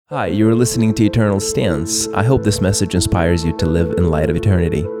Hi, you're listening to Eternal Stance. I hope this message inspires you to live in light of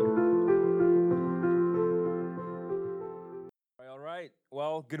eternity. All right.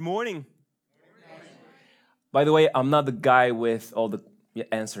 Well, good morning. By the way, I'm not the guy with all the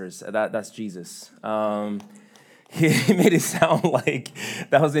answers. That's Jesus. He made it sound like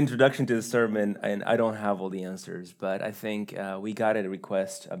that was the introduction to the sermon, and I don't have all the answers. But I think we got a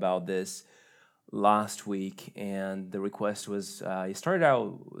request about this last week, and the request was he started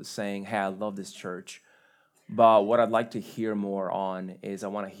out saying, "Hey, I love this church, but what I'd like to hear more on is I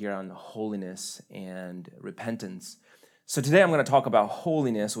want to hear on holiness and repentance." So today I'm going to talk about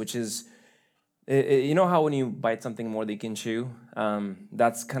holiness, which is, you know how when you bite something more than you can chew?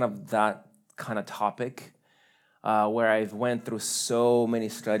 That's kind of that kind of topic where I've went through so many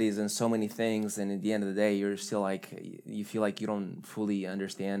studies and so many things, and at the end of the day, you're still like, you feel like you don't fully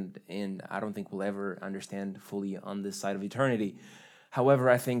understand, and I don't think we'll ever understand fully on this side of eternity. However,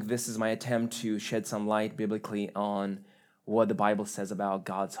 I think this is my attempt to shed some light biblically on what the Bible says about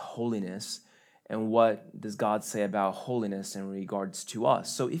God's holiness and what does God say about holiness in regards to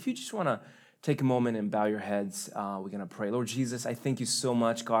us. So if you just want to take a moment and bow your heads, we're going to pray. Lord Jesus, I thank you so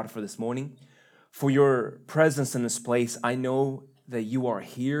much, God, for this morning, for your presence in this place. I know that you are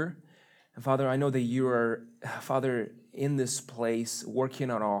here. And Father, I know that you are, Father, in this place,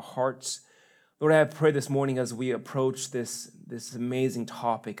 working on our hearts. Lord, I pray this morning as we approach this amazing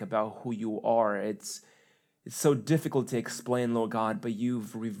topic about who you are. It's so difficult to explain, Lord God, but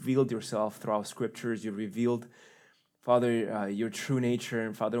you've revealed yourself throughout scriptures. You've revealed, Father, your true nature.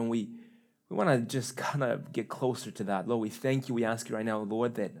 And Father, and we want to just kind of get closer to that. Lord, we thank you. We ask you right now,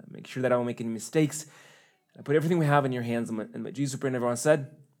 Lord, that make sure that I don't make any mistakes. I put everything we have in your hands. And Jesus, pray, and everyone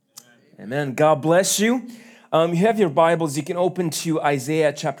said, Amen. God bless you. You have your Bibles. You can open to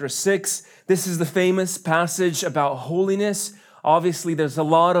Isaiah chapter 6. This is the famous passage about holiness. Obviously, there's a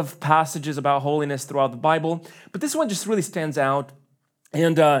lot of passages about holiness throughout the Bible, but this one just really stands out.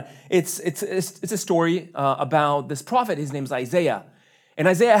 And it's a story about this prophet. His name's Isaiah. And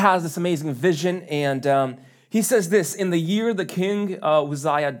Isaiah has this amazing vision, and he says this: in the year the king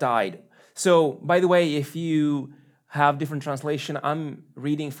Uzziah died. So, by the way, if you have different translation, I'm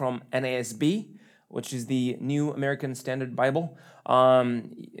reading from NASB, which is the New American Standard Bible.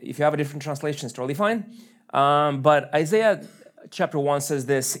 If you have a different translation, it's totally fine. But Isaiah chapter 1 says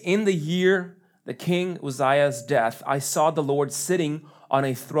this: in the year the king Uzziah's death, I saw the Lord sitting on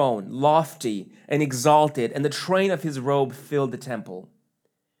a throne, lofty and exalted, and the train of his robe filled the temple.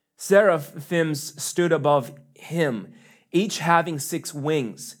 Seraphims stood above him, each having 6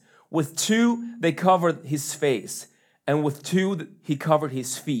 wings. With 2 they covered his face, and with 2 he covered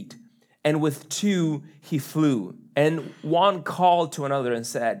his feet, and with 2 he flew. And one called to another and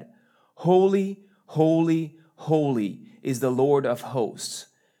said, Holy, holy, holy is the Lord of hosts.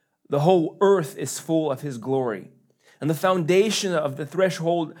 The whole earth is full of his glory. And the foundation of the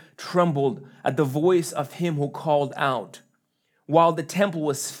threshold trembled at the voice of him who called out, while the temple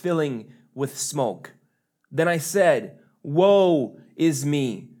was filling with smoke. Then I said, Woe is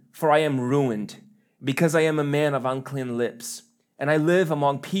me, for I am ruined, because I am a man of unclean lips, and I live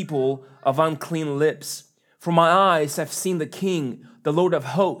among people of unclean lips. For my eyes have seen the King, the Lord of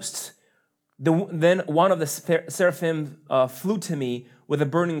hosts. Then one of the seraphim flew to me with a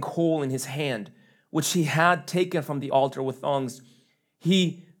burning coal in his hand, which he had taken from the altar with tongs.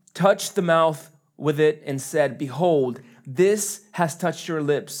 He touched the mouth with it and said, Behold, this has touched your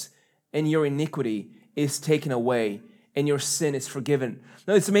lips, and your iniquity is taken away, and your sin is forgiven.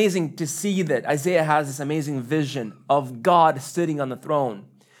 Now, it's amazing to see that Isaiah has this amazing vision of God sitting on the throne.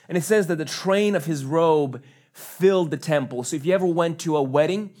 And it says that the train of his robe filled the temple. So if you ever went to a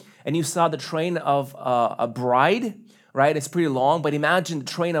wedding and you saw the train of a bride, right, it's pretty long, but imagine the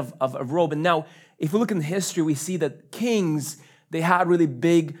train of a robe. And now, if we look in history, we see that kings, they had really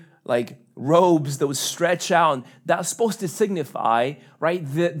big, like, robes that would stretch out, and that's supposed to signify, right,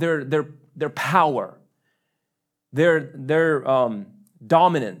 their power, their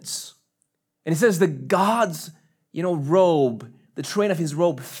dominance. And it says that God's, robe, the train of his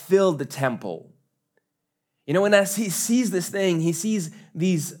robe filled the temple. And as he sees this thing, he sees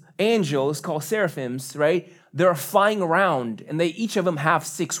these angels called seraphims, right? They're flying around, and each of them have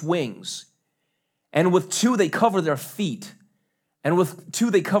 6 wings. And with 2, they cover their feet. And with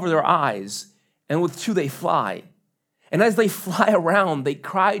 2, they cover their eyes. And with 2, they fly. And as they fly around, they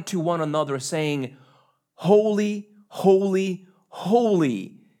cry to one another, saying, Holy, holy,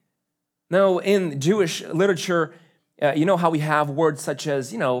 holy. Now, in Jewish literature, you know how we have words such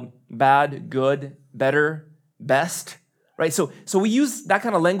as, bad, good, better, best, right? So we use that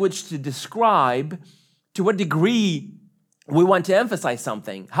kind of language to describe to what degree we want to emphasize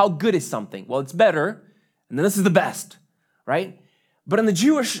something. How good is something? Well, it's better, and then this is the best, right? But in the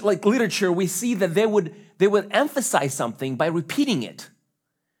Jewish literature, we see that they would emphasize something by repeating it.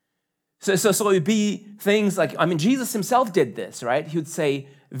 So it would be things like, Jesus himself did this, right? He would say,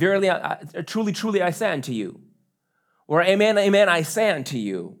 verily, truly, truly, I say unto you. Or amen, amen, I say unto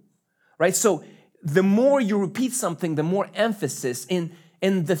you, right? So the more you repeat something, the more emphasis in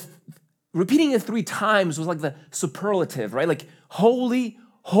the repeating it 3 times was like the superlative, right? Like holy,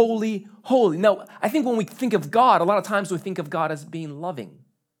 holy, holy. Now, I think when we think of God, a lot of times we think of God as being loving,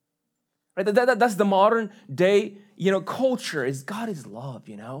 right? That's the modern day, culture is God is love,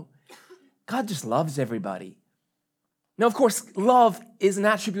 God just loves everybody. Now, of course, love is an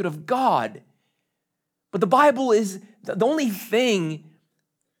attribute of God, but the Bible is the only thing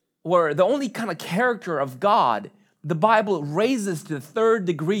or the only kind of character of God the Bible raises to the 3rd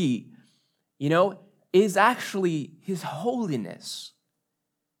degree, is actually his holiness.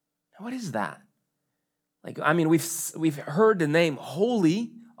 Now, what is that? We've heard the name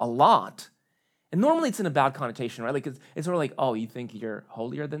holy a lot, and normally it's in a bad connotation, right? Like it's sort of like, oh, you think you're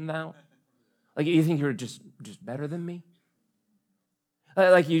holier than thou? Like you think you're just better than me?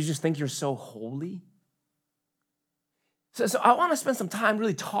 Like you just think you're so holy? So I want to spend some time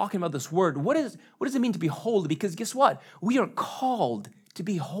really talking about this word. What does it mean to be holy? Because guess what? We are called to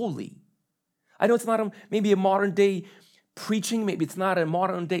be holy. I know it's not maybe a modern day preaching, maybe it's not a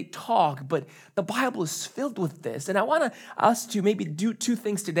modern day talk, but the Bible is filled with this. And I want us to maybe do 2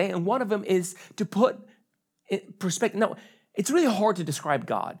 things today, and one of them is to put in perspective. Now, it's really hard to describe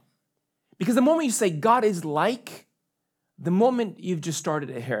God, because the moment you say God is like, the moment you've just started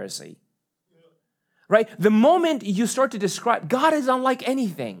a heresy. Right? The moment you start to describe, God is unlike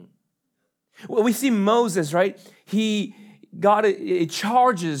anything. Well, we see Moses, right? God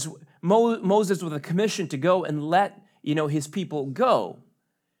charges Moses with a commission to go and let, his people go.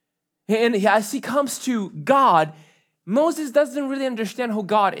 And as he comes to God, Moses doesn't really understand who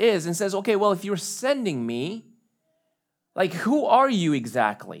God is and says, okay, well, if you're sending me, who are you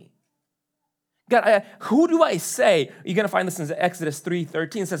exactly? God, who do I say? You're going to find this in Exodus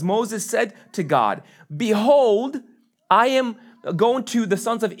 3:13. It says, Moses said to God, behold, I am going to the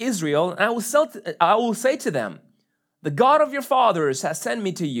sons of Israel, and I will say to them, the God of your fathers has sent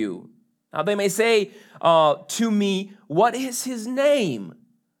me to you. Now they may say to me, what is his name?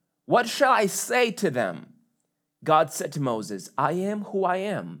 What shall I say to them? God said to Moses, I am who I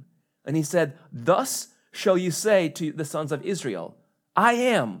am. And he said, thus shall you say to the sons of Israel, I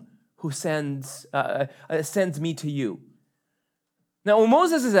am who sends me to you. Now, what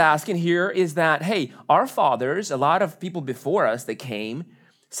Moses is asking here is that, hey, our fathers, a lot of people before us that came,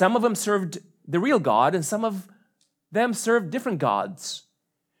 some of them served the real God, and some of them served different gods.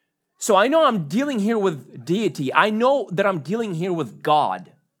 So I know I'm dealing here with deity. I know that I'm dealing here with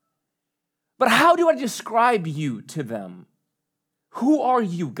God. But how do I describe you to them? Who are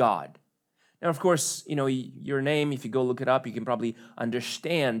you, God? Now, of course, your name, if you go look it up, you can probably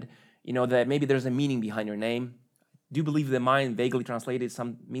understand that maybe there's a meaning behind your name. I do believe that mine, vaguely translated,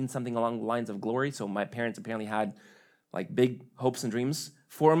 means something along the lines of glory. So my parents apparently had big hopes and dreams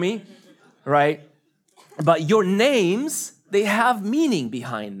for me, right? But your names, they have meaning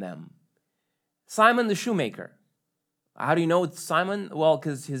behind them. Simon the shoemaker. How do you know it's Simon? Well,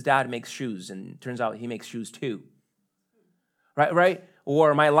 because his dad makes shoes, and it turns out he makes shoes too. Right?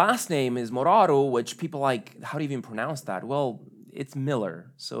 Or my last name is Moraro, which people how do you even pronounce that? Well, it's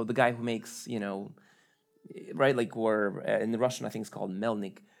Miller. So the guy who makes, right? Or in the Russian, I think it's called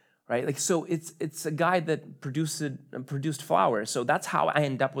Melnik, right? So it's a guy that produced flowers. So that's how I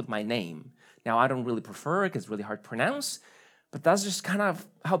end up with my name. Now, I don't really prefer it because it's really hard to pronounce, but that's just kind of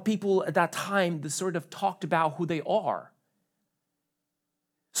how people at that time sort of talked about who they are.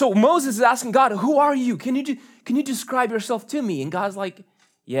 So Moses is asking God, who are you? Can you describe yourself to me? And God's like,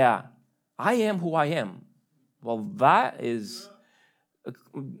 yeah, I am who I am. Well,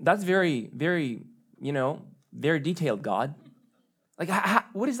 that's very, very, very detailed, God.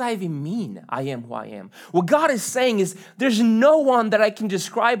 What does that even mean? I am who I am. What God is saying is there's no one that I can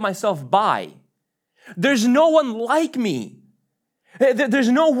describe myself by. There's no one like me. There's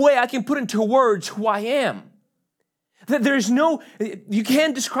no way I can put into words who I am. You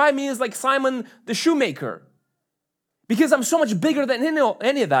can't describe me as like Simon the shoemaker, because I'm so much bigger than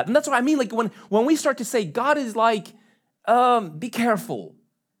any of that. And that's what I mean. When we start to say God is be careful.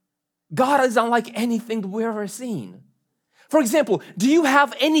 God is unlike anything that we've ever seen. For example, do you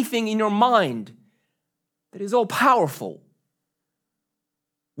have anything in your mind that is all powerful?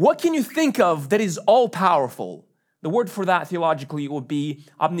 What can you think of that is all powerful? The word for that theologically would be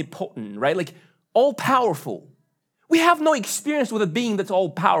omnipotent, right? All powerful. We have no experience with a being that's all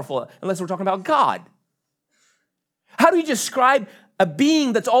powerful unless we're talking about God. How do you describe a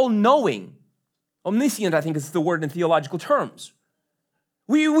being that's all knowing? Omniscient, I think, is the word in theological terms.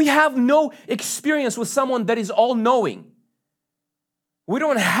 We have no experience with someone that is all knowing. We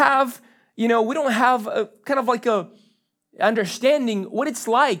don't have a kind of like a understanding what it's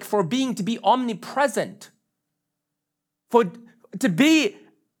like for a being to be omnipresent, to be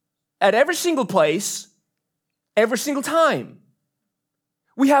at every single place, every single time.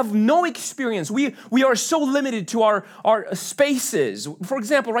 We have no experience. We are so limited to our spaces. For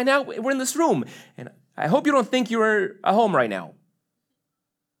example, right now, we're in this room, and I hope you don't think you're at home right now.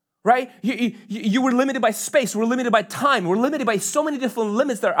 Right? You were limited by space. We're limited by time. We're limited by so many different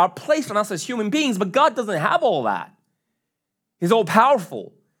limits that are placed on us as human beings, but God doesn't have all that. He's all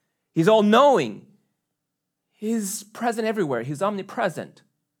powerful. He's all knowing. He's present everywhere. He's omnipresent.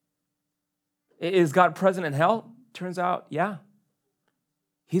 Is God present in hell? Turns out, yeah.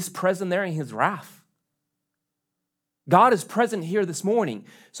 He's present there in his wrath. God is present here this morning.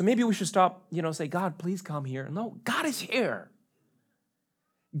 So maybe we should stop, say, God, please come here. No, God is here.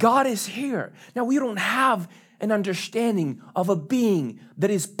 God is here. Now, we don't have an understanding of a being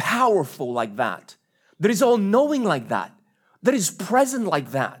that is powerful like that is all-knowing like that is present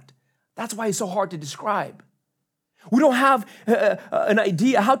like that. That's why it's so hard to describe. We don't have an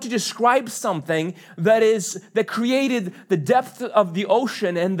idea how to describe something that created the depth of the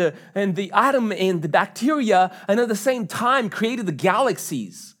ocean and the atom and the bacteria, and at the same time created the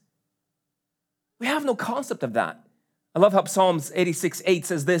galaxies. We have no concept of that. I love how Psalms 86:8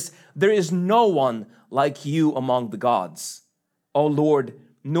 says this: "There is no one like you among the gods, O Lord,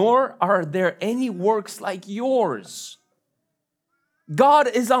 nor are there any works like yours." God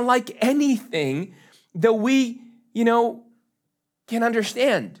is unlike anything that we, can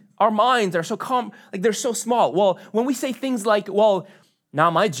understand. Our minds are so they're so small. Well, when we say things like, well, now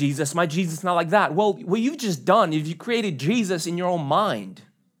my Jesus not like that. Well, what you've just done is you created Jesus in your own mind.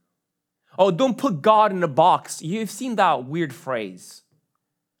 Oh, don't put God in a box. You've seen that weird phrase.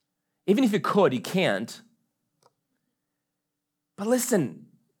 Even if you could, you can't. But listen,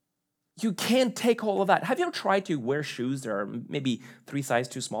 you can't take all of that. Have you ever tried to wear shoes that are maybe 3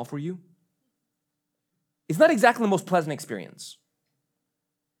 sizes too small for you? It's not exactly the most pleasant experience.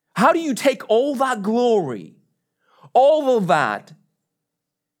 How do you take all that glory, all of that,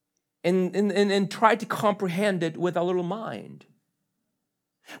 and try to comprehend it with a little mind?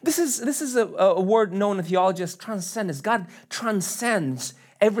 This is a word known in theology as transcendence. God transcends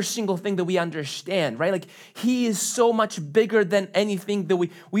every single thing that we understand, right? Like he is so much bigger than anything that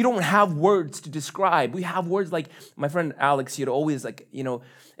we don't have words to describe. We have words like my friend Alex, he'd always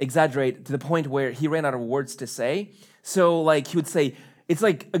exaggerate to the point where he ran out of words to say. So he would say, it's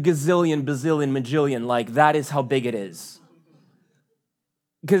like a gazillion, bazillion, majillion, that is how big it is.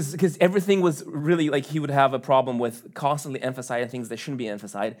 Because everything was really he would have a problem with constantly emphasizing things that shouldn't be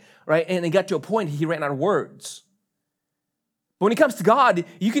emphasized, right? And it got to a point he ran out of words. But when it comes to God,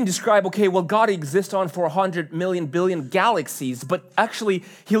 you can describe, okay, well, God exists on 400 million billion galaxies, but actually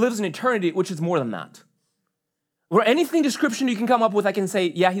he lives in eternity, which is more than that. Or anything description you can come up with, I can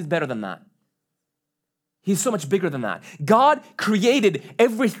say, yeah, he's better than that. He's so much bigger than that. God created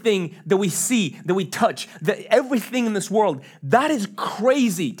everything that we see, that we touch, everything in this world. That is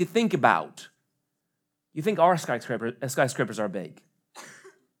crazy to think about. You think our skyscrapers are big.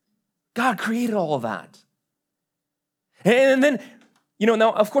 God created all of that. And then,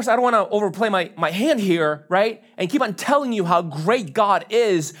 now, of course, I don't want to overplay my hand here, right? And keep on telling you how great God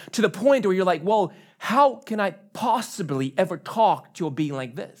is to the point where you're like, well, how can I possibly ever talk to a being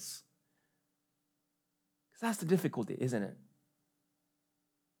like this? That's the difficulty, isn't it?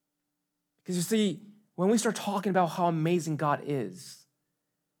 Because you see, when we start talking about how amazing God is,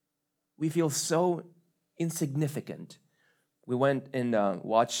 we feel so insignificant. We went and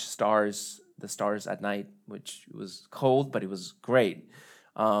watched the stars at night, which was cold, but it was great.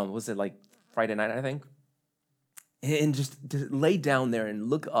 Was it Friday night, I think? And just to lay down there and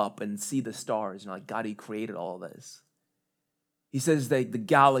look up and see the stars, God, he created all this. He says that the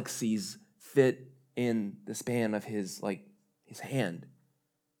galaxies fit in the span of his hand.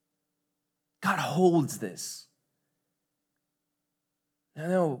 God holds this. I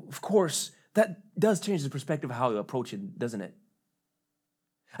know, of course, that does change the perspective of how you approach it, doesn't it?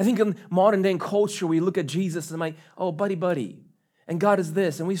 I think in modern day culture, we look at Jesus and I'm like, oh, buddy, and God is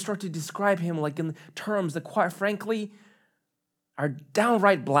this, and we start to describe him in terms that, quite frankly, are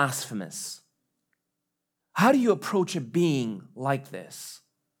downright blasphemous. How do you approach a being like this?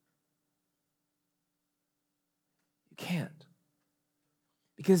 You can't.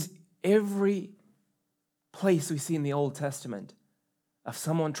 Because every place we see in the Old Testament of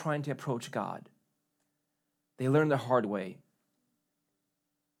someone trying to approach God. They learn the hard way.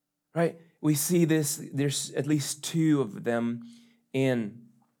 Right? We see this, there's at least two of them in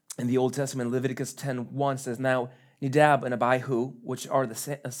the Old Testament. Leviticus 10:1 says, "Now Nadab and Abihu, which are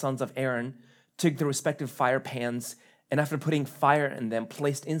the sons of Aaron, took the respective fire pans, and after putting fire in them,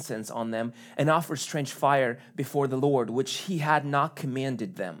 placed incense on them, and offered strange fire before the Lord, which he had not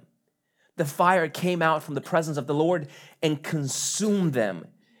commanded them. The fire came out from the presence of the Lord and consumed them,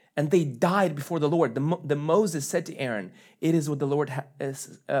 and they died before the Lord. Then Moses said to Aaron, 'It is what the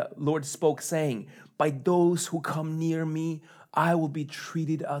Lord spoke, saying, by those who come near me, I will be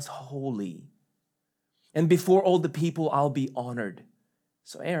treated as holy. And before all the people, I'll be honored.'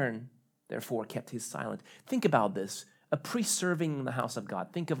 So Aaron, therefore, kept his silent." Think about this. A priest serving in the house of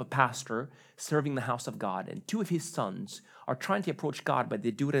God. Think of a pastor serving the house of God, and two of his sons are trying to approach God, but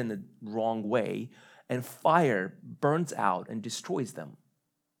they do it in the wrong way, and fire burns out and destroys them.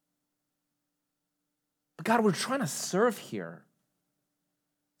 But God, we're trying to serve here.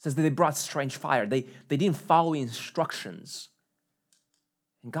 It says that they brought strange fire. They didn't follow instructions.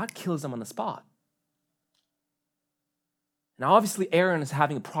 And God kills them on the spot. Now, obviously, Aaron is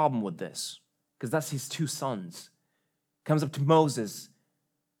having a problem with this because that's his two sons. Comes up to Moses.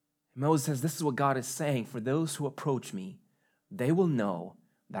 Moses says, "This is what God is saying. For those who approach me, they will know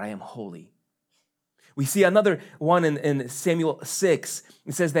that I am holy." We see another one in Samuel 6.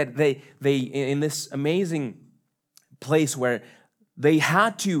 It says that they in this amazing place where they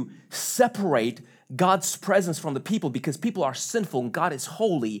had to separate God's presence from the people because people are sinful and God is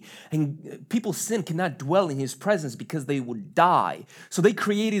holy, and people's sin cannot dwell in his presence because they would die. So they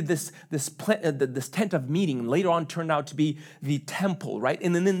created this tent of meeting, and later on turned out to be the temple, right?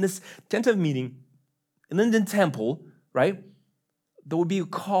 And then in this tent of meeting, and then the temple, right, there would be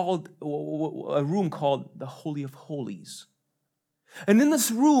called a room called the Holy of Holies. And in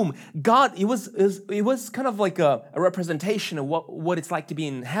this room, God, it was kind of like a representation of what it's like to be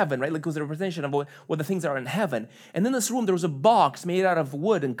in heaven, right? Like it was a representation of what the things are in heaven. And in this room, there was a box made out of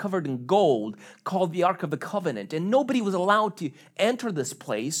wood and covered in gold called the Ark of the Covenant. And nobody was allowed to enter this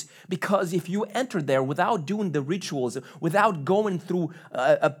place because if you entered there without doing the rituals, without going through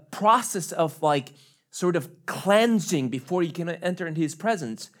a process of like sort of cleansing before you can enter into his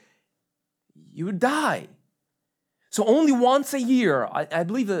presence, you would die. So only once a year, I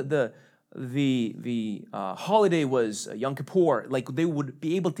believe the holiday was Yom Kippur, like they would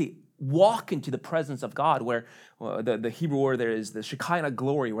be able to walk into the presence of God, where the Hebrew word there is the Shekinah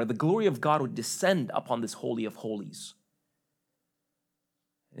glory, where the glory of God would descend upon this Holy of Holies.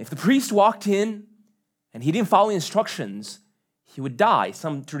 And if the priest walked in and he didn't follow instructions, he would die.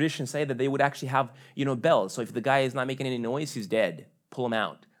 Some traditions say that they would actually have, bells. So if the guy is not making any noise, he's dead. Pull him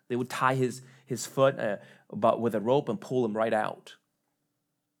out. They would tie his foot with a rope and pull him right out.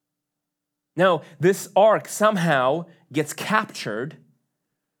 Now, this ark somehow gets captured,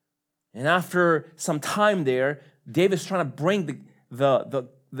 and after some time there, David's trying to bring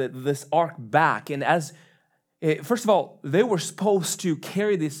this ark back. And first of all, they were supposed to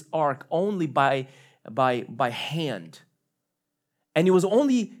carry this ark only by hand, and it was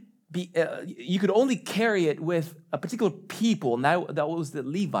only you could only carry it with a particular people, and that was the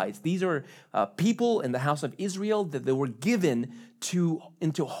Levites. These are people in the house of Israel that they were given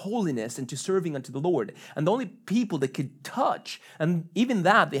into holiness and to serving unto the Lord. And the only people that could touch, and even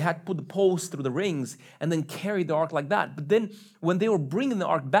that, they had to put the poles through the rings and then carry the ark like that. But then when they were bringing the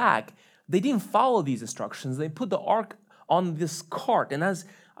ark back, they didn't follow these instructions. They put the ark on this cart, and as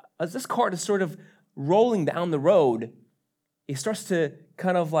this cart is sort of rolling down the road, it starts to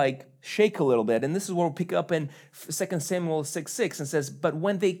kind of like shake a little bit. And this is what we'll pick up in 2 Samuel 6:6, and says, "But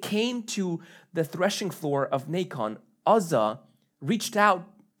when they came to the threshing floor of Nacon, Uzzah reached out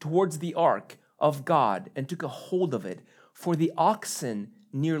towards the ark of God and took a hold of it, for the oxen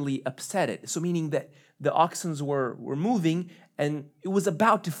nearly upset it." So meaning that the oxen were moving and it was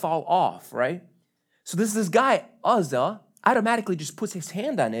about to fall off, right? So this guy, Uzzah, automatically just puts his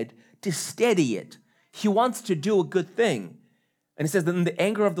hand on it to steady it. He wants to do a good thing. And it says, "Then the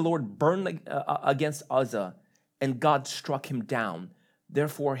anger of the Lord burned against Uzzah, and God struck him down.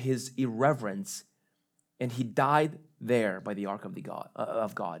 Therefore his irreverence, and he died there by the ark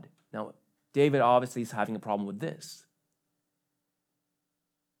of God." Now, David obviously is having a problem with this.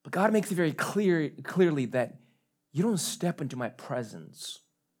 But God makes it very clearly that you don't step into my presence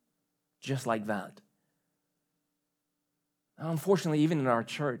just like that. Now, unfortunately, even in our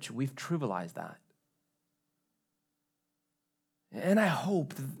church, we've trivialized that. And I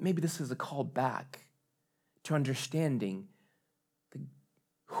hope that maybe this is a call back to understanding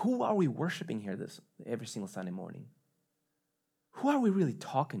who are we worshiping here every single Sunday morning? Who are we really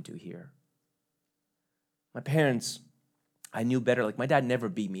talking to here? My parents, I knew better. Like, my dad never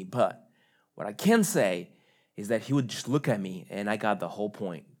beat me, but what I can say is that he would just look at me and I got the whole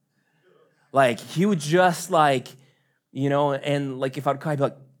point. Like, he would just like, and like if I'd cry, I'd be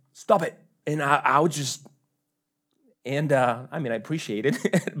like, stop it. And I would just, and I appreciate it,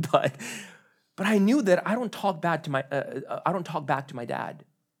 but I knew that I don't talk back to my dad.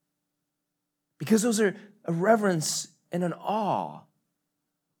 Because those are a reverence and an awe.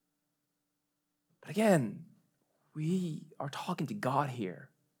 But again, we are talking to God here.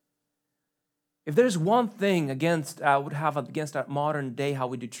 If there's one thing I would have against our modern day how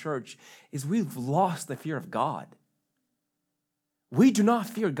we do church, is we've lost the fear of God. We do not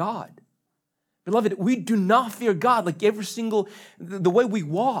fear God. Beloved, we do not fear God like the way we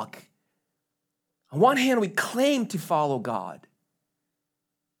walk. On one hand, we claim to follow God,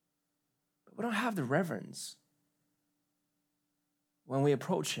 but we don't have the reverence when we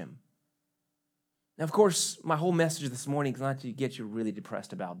approach Him. Now, of course, my whole message this morning is not to get you really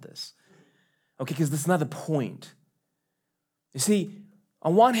depressed about this. Okay, because that's not the point. You see,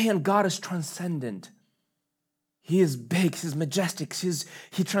 on one hand, God is transcendent. He is big, He's majestic,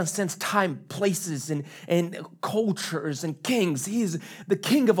 He transcends time, places, and cultures and kings. He is the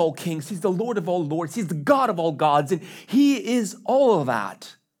King of all kings. He's the Lord of all lords. He's the God of all gods, and He is all of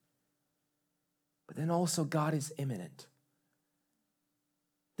that. But then also God is immanent.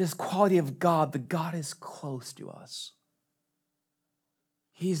 This quality of God, the God is close to us.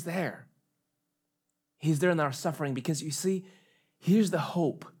 He's there. He's there in our suffering because, you see, here's the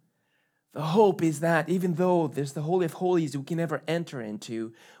hope. The hope is that even though there's the Holy of Holies we can never enter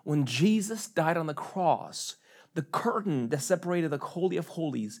into, when Jesus died on the cross, the curtain that separated the Holy of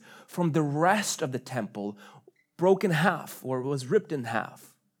Holies from the rest of the temple broke in half or was ripped in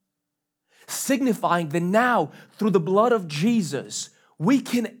half, signifying that now, through the blood of Jesus, we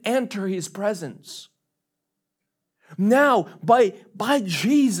can enter His presence. Now, by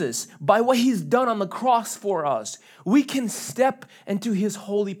Jesus, by what He's done on the cross for us, we can step into His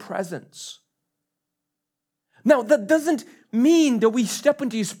holy presence. Now, that doesn't mean that we step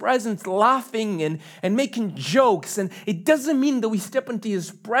into His presence laughing and making jokes, and it doesn't mean that we step into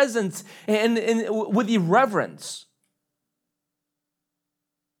His presence and with irreverence.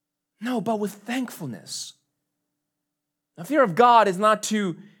 No, but with thankfulness. The fear of God is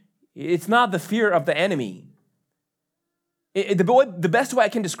it's not the fear of the enemy. The best way I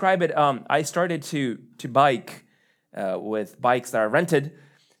can describe it, I started to bike with bikes that are rented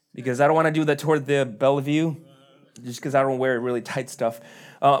because I don't want to do the toward the Bellevue, just because I don't wear really tight stuff.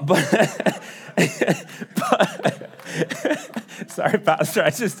 But sorry, Pastor, I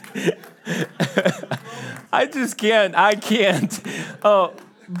just can't. I can't.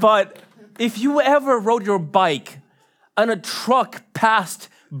 But if you ever rode your bike and a truck passed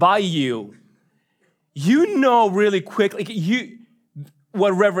by you, you know really quick,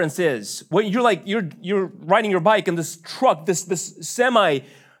 what reverence is. When you're riding your bike and this truck, this semi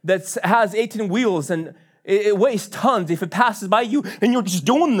that has 18 wheels and it weighs tons. If it passes by you and you're just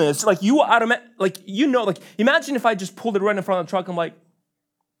doing this, imagine if I just pulled it right in front of the truck. I'm like,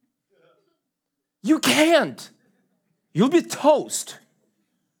 you can't. You'll be toast.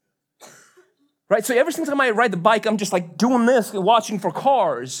 Right? So every single time I ride the bike, I'm just like doing this, watching for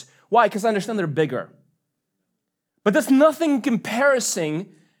cars. Why? Because I understand they're bigger. But that's nothing in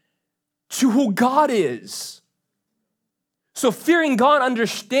comparison to who God is. So fearing God,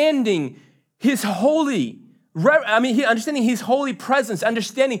 understanding His understanding His holy presence,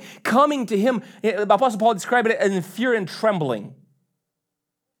 understanding coming to Him. Apostle Paul described it as in fear and trembling.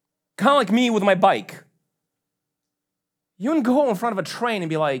 Kind of like me with my bike. You wouldn't go in front of a train and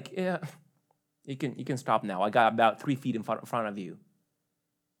be like, yeah, you can stop now. I got about 3 feet in front of you.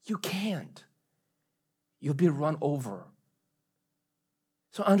 You can't. You'll be run over.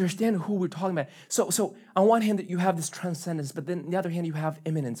 So understand who we're talking about. So on one hand, you have this transcendence, but then on the other hand, you have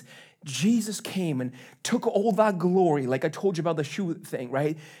immanence. Jesus came and took all that glory, like I told you about the shoe thing,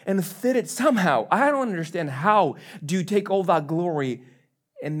 right? And fit it somehow. I don't understand how do you take all that glory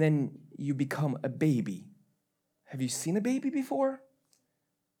and then you become a baby. Have you seen a baby before?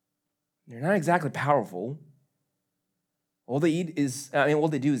 They're not exactly powerful. All they do is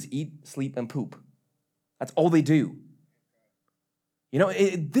eat, sleep, and poop. That's all they do.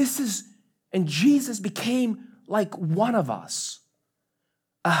 And Jesus became like one of us,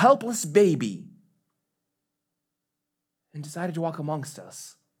 a helpless baby, and decided to walk amongst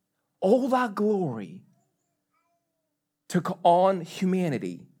us. All that glory took on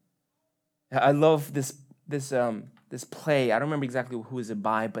humanity. I love this this play. I don't remember exactly who is it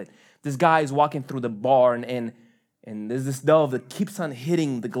by, but this guy is walking through the barn, and there's this dove that keeps on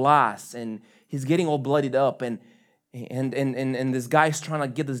hitting the glass, and he's getting all bloodied up, and this guy's trying to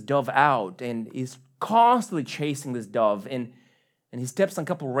get this dove out, and he's constantly chasing this dove, and he steps on a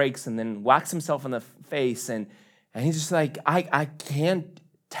couple rakes and then whacks himself in the face, and he's just like, I can't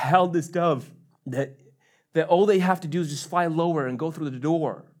tell this dove that all they have to do is just fly lower and go through the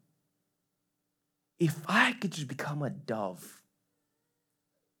door. If I could just become a dove,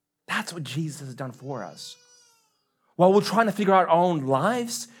 that's what Jesus has done for us. While we're trying to figure out our own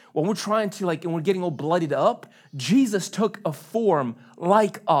lives, when we're trying to and we're getting all bloodied up, Jesus took a form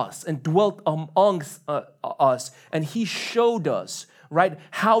like us and dwelt amongst us, and he showed us, right,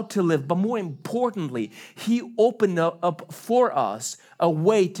 how to live. But more importantly, he opened up for us a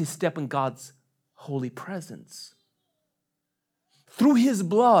way to step in God's holy presence. Through his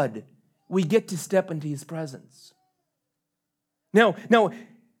blood, we get to step into his presence. Now,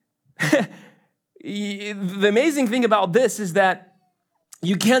 the amazing thing about this is that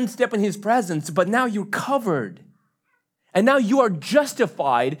you can step in his presence, but now you're covered. And now you are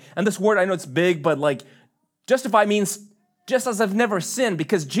justified. And this word, I know it's big, but justify means just as I've never sinned,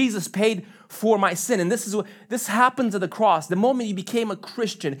 because Jesus paid for my sin. And this happens at the cross. The moment you became a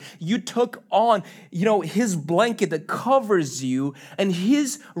Christian, you took on, his blanket that covers you, and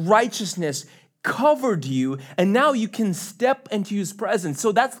his righteousness covered you, and now you can step into his presence.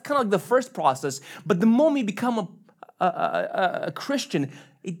 So that's kind of like the first process. But the moment you become a Christian,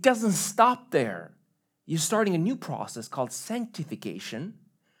 it doesn't stop there. You're starting a new process called sanctification,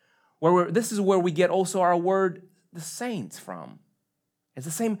 this is where we get also our word, the saints, from. It's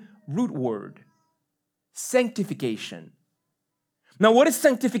the same root word, sanctification. Now, what is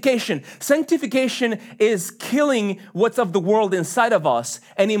sanctification? Sanctification is killing what's of the world inside of us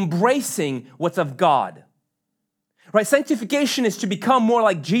and embracing what's of God. Right? Sanctification is to become more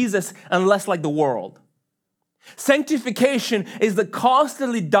like Jesus and less like the world. Sanctification is the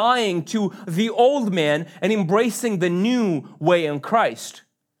constantly dying to the old man and embracing the new way in Christ.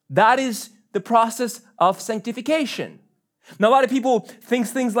 That is the process of sanctification. Now, a lot of people think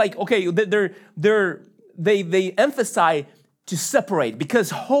things like, okay, they emphasize to separate,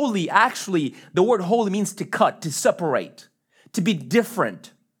 because holy, actually, the word holy means to cut, to separate, to be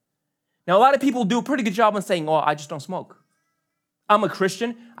different. Now, a lot of people do a pretty good job on saying, oh, I just don't smoke. I'm a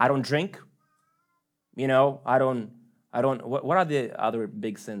Christian. I don't drink. I don't, what are the other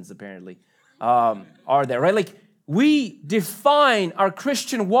big sins, apparently, are there, right? We define our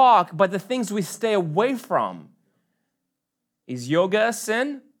Christian walk by the things we stay away from. Is yoga a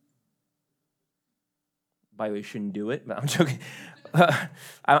sin? By the way, you shouldn't do it, but I'm joking.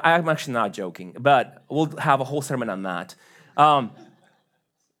 I'm actually not joking, but we'll have a whole sermon on that.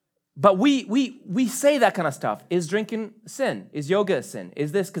 But we say that kind of stuff. Is drinking a sin? Is yoga a sin?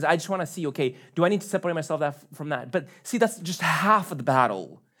 Is this? Because I just want to see, okay, do I need to separate myself from that? But see, that's just half of the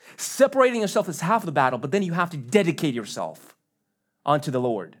battle. Separating yourself is half of the battle, but then you have to dedicate yourself unto the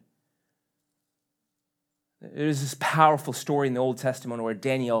Lord. There's this powerful story in the Old Testament where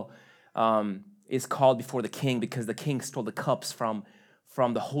Daniel is called before the king because the king stole the cups from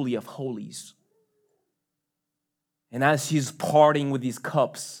the Holy of Holies. And as he's parting with these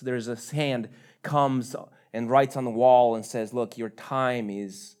cups, there's a hand comes and writes on the wall and says, look, your time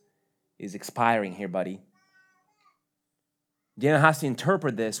is expiring here, buddy. Daniel has to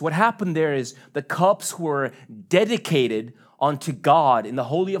interpret this. What happened there is the cups were dedicated unto God in the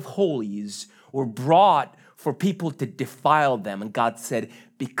Holy of Holies, were brought for people to defile them. And God said,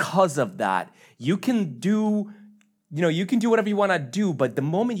 because of that, you can do whatever you want to do, but the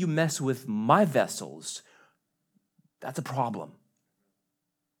moment you mess with my vessels, that's a problem.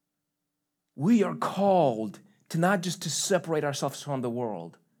 We are called to not just to separate ourselves from the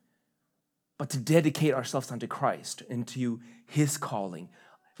world, but to dedicate ourselves unto Christ and to his calling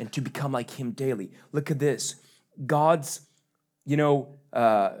and to become like him daily. Look at this. God's,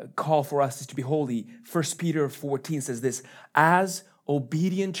 call for us is to be holy. 1 Peter 14 says this, as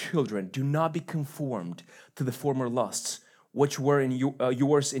obedient children, do not be conformed to the former lusts, which were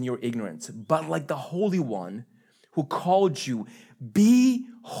yours in your ignorance, but like the Holy One who called you, be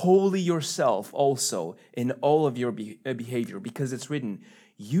holy yourself also in all of your behavior, because it's written,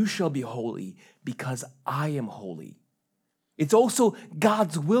 you shall be holy because I am holy. It's also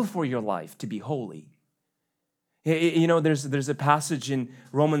God's will for your life to be holy. There's a passage in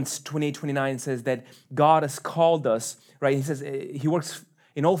Romans 28:29 says that God has called us, right? He says he works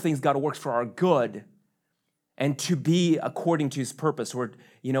in all things, God works for our good and to be according to his purpose, or,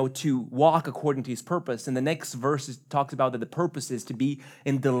 to walk according to his purpose. And the next verse talks about that the purpose is to be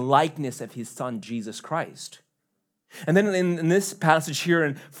in the likeness of his son, Jesus Christ. And then in this passage here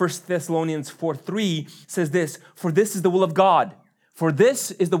in 1 Thessalonians 4:3 says this, for this is the will of God. For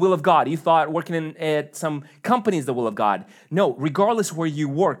this is the will of God. You thought working at some company is the will of God. No, regardless where you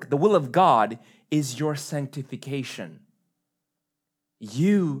work, the will of God is your sanctification.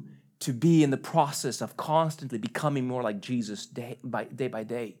 You to be in the process of constantly becoming more like Jesus day by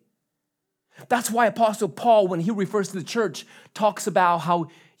day. That's why Apostle Paul, when he refers to the church, talks about how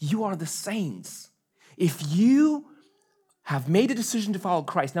you are the saints. If you have made a decision to follow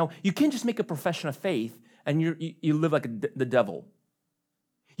Christ, now you can't just make a profession of faith and you live like the devil.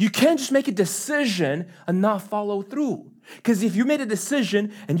 You can't just make a decision and not follow through. Because if you made a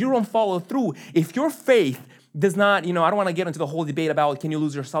decision and you don't follow through, if your faith does not, I don't want to get into the whole debate about can you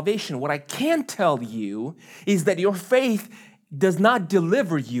lose your salvation. What I can tell you is that your faith does not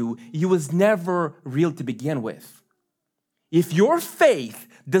deliver you. You was never real to begin with. If your faith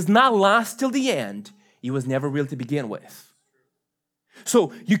does not last till the end, you was never real to begin with.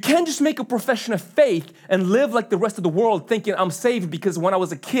 So you can't just make a profession of faith and live like the rest of the world thinking I'm saved because when I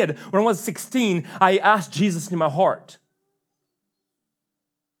was a kid, when I was 16, I asked Jesus in my heart.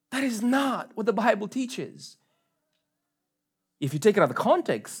 That is not what the Bible teaches. If you take it out of the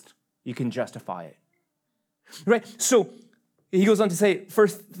context, you can justify it. Right? So he goes on to say, 1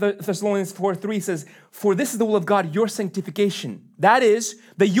 Thessalonians 4:3 says, for this is the will of God, your sanctification. That is,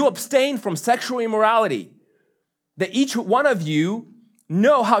 that you abstain from sexual immorality. That each one of you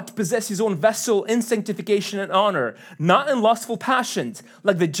know how to possess his own vessel in sanctification and honor, not in lustful passions,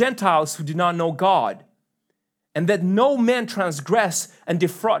 like the Gentiles who do not know God. And that no man transgress and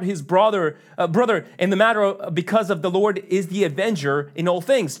defraud his brother in the matter because of the Lord is the avenger in all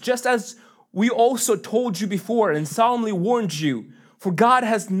things. Just as we also told you before and solemnly warned you, for God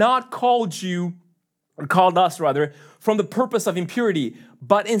has not called us from the purpose of impurity,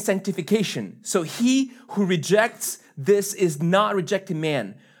 but in sanctification. So he who rejects this is not rejecting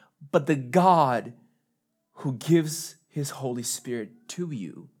man, but the God who gives his Holy Spirit to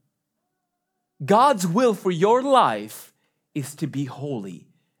you. God's will for your life is to be holy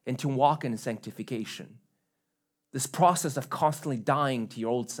and to walk in sanctification. This process of constantly dying to your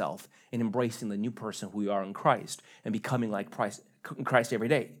old self and embracing the new person who you are in Christ and becoming like Christ every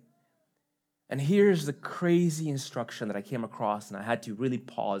day. And here's the crazy instruction that I came across, and I had to really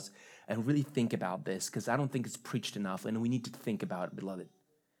pause and really think about this because I don't think it's preached enough, and we need to think about it, beloved. It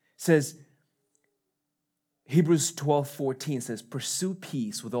says, Hebrews 12:14 says, pursue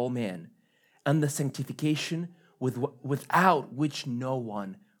peace with all men and the sanctification without which no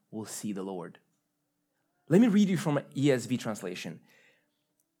one will see the Lord. Let me read you from an ESV translation.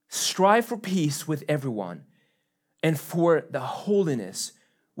 Strive for peace with everyone and for the holiness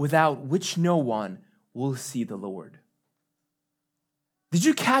without which no one will see the Lord. Did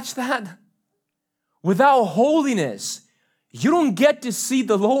you catch that? Without holiness, you don't get to see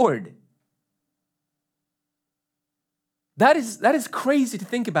the Lord. That is crazy to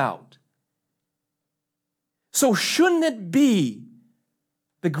think about. So shouldn't it be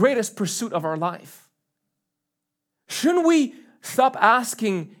the greatest pursuit of our life? Shouldn't we stop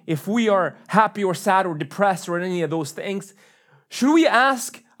asking if we are happy or sad or depressed or any of those things? Should we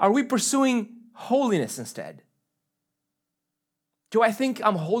ask, are we pursuing holiness instead? Do I think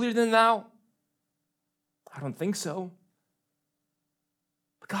I'm holier than thou? I don't think so.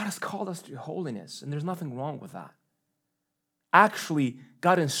 But God has called us to holiness, and there's nothing wrong with that. Actually,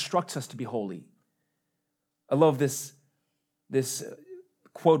 God instructs us to be holy. I love this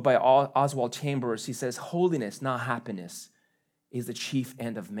quote by Oswald Chambers. He says, holiness, not happiness, is the chief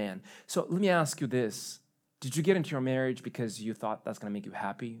end of man. So let me ask you this. Did you get into your marriage because you thought that's going to make you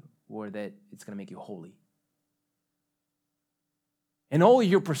happy or that it's going to make you holy? In all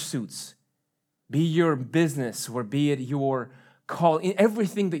your pursuits, be your business or be it your call, in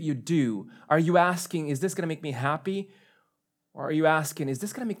everything that you do, are you asking, is this going to make me happy? Or are you asking, is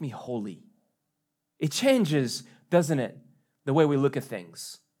this going to make me holy? It changes, doesn't it, the way we look at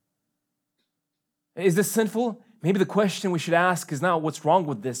things. Is this sinful? Maybe the question we should ask is not what's wrong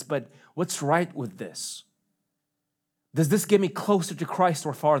with this, but what's right with this? Does this get me closer to Christ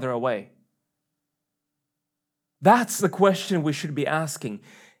or farther away? That's the question we should be asking.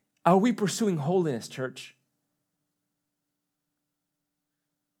 Are we pursuing holiness, church?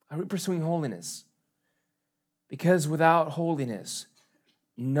 Are we pursuing holiness? Because without holiness,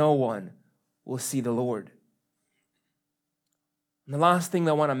 no one will see the Lord. And the last thing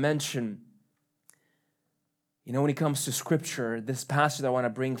that I want to mention, when it comes to Scripture, this passage I want to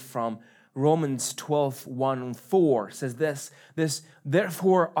bring from Romans 12:1-4 says this,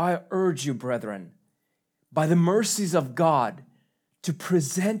 therefore I urge you, brethren, by the mercies of God, to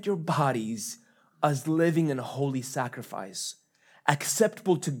present your bodies as living and holy sacrifice,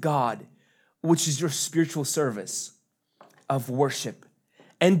 acceptable to God, which is your spiritual service of worship.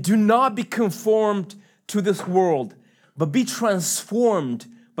 And do not be conformed to this world, but be transformed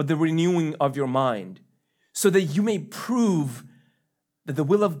by the renewing of your mind, so that you may prove that the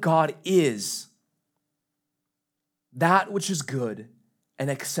will of God is that which is good and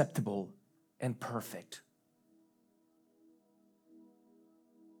acceptable and perfect.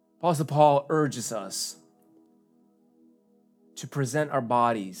 Apostle Paul urges us to present our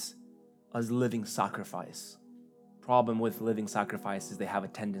bodies as living sacrifice. Problem with living sacrifice is they have a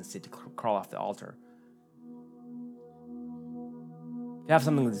tendency to crawl off the altar. If you have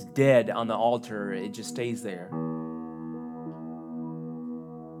something that's dead on the altar, it just stays there.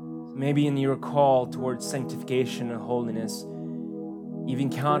 Maybe in your call towards sanctification and holiness, you've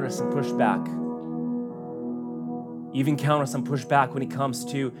encountered some pushback. You've encountered some pushback when it comes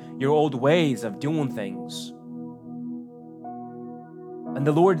to your old ways of doing things. And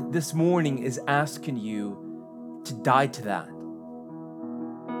the Lord this morning is asking you to die to that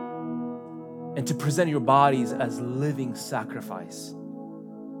and to present your bodies as living sacrifice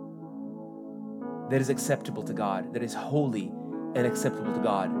that is acceptable to God, that is holy and acceptable to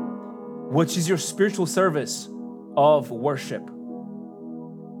God, which is your spiritual service of worship.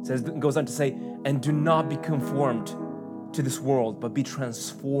 It goes on to say, and do not be conformed to this world, but be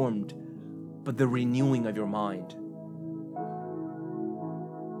transformed by the renewing of your mind.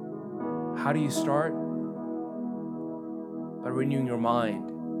 How do you start? By renewing your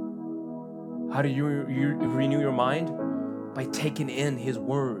mind. How do you renew your mind? By taking in His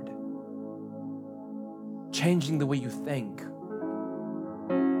Word. Changing the way you think.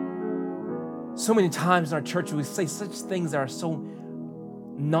 So many times in our church we say such things that are so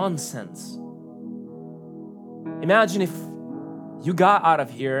nonsense. Imagine if you got out of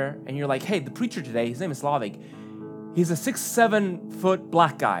here and you're like, hey, the preacher today, his name is Slavik, he's a 6'7"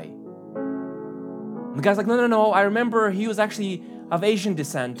 black guy. And the guy's like, no, I remember he was actually of Asian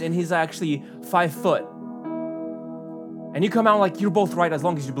descent and he's actually 5 foot. And you come out like, you're both right as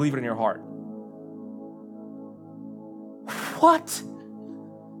long as you believe it in your heart. What?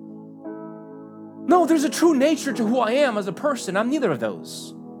 No, there's a true nature to who I am as a person. I'm neither of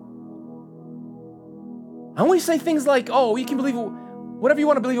those. And we say things like, oh, you can believe whatever you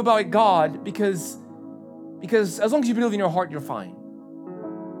want to believe about God because as long as you believe in your heart, you're fine.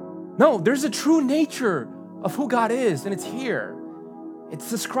 No, there's a true nature of who God is, and it's here. It's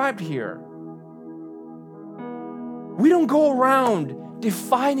described here. We don't go around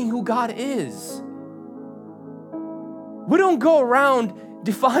defining who God is. We don't go around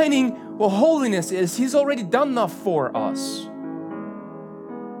defining what holiness is. He's already done that for us.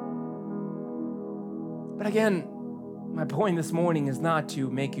 But again, my point this morning is not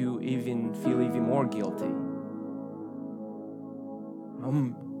to make you feel even more guilty.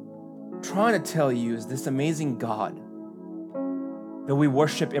 I'm trying to tell you is this amazing God that we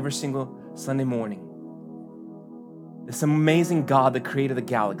worship every single Sunday morning. This amazing God that created the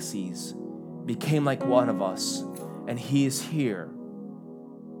galaxies became like one of us, and He is here.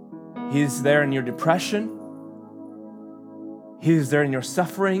 He is there in your depression. He is there in your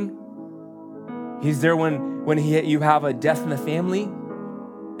suffering. He's there when you have a death in the family.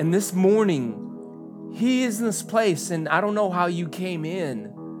 And this morning, He is in this place, and I don't know how you came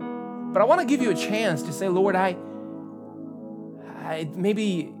in, but I want to give you a chance to say, Lord,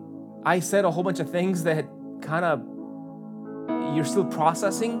 maybe I said a whole bunch of things that kind of you're still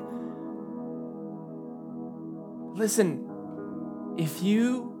processing. Listen, if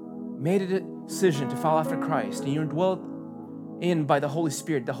you made a decision to follow after Christ and you're dwelt in by the Holy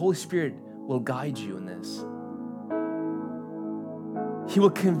Spirit will guide you in this. He will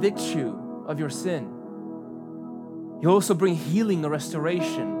convict you of your sin. He'll also bring healing and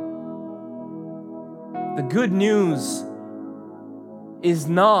restoration. The good news is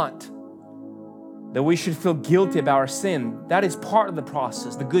not that we should feel guilty about our sin. That is part of the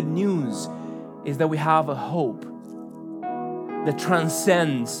process. The good news is that we have a hope that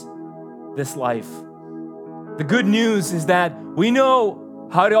transcends this life. The good news is that we know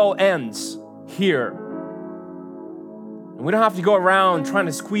how it all ends here. And we don't have to go around trying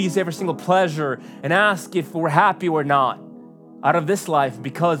to squeeze every single pleasure and ask if we're happy or not out of this life,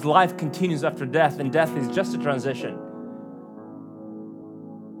 because life continues after death, and death is just a transition.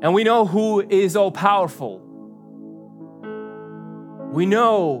 And we know who is all-powerful. We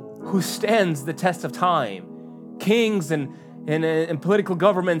know who stands the test of time. Kings and political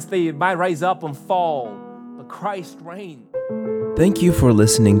governments, they might rise up and fall, but Christ reigns. Thank you for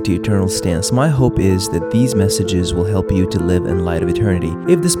listening to Eternal Stance. My hope is that these messages will help you to live in light of eternity.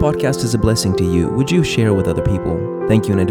 If this podcast is a blessing to you, would you share with other people? Thank you, and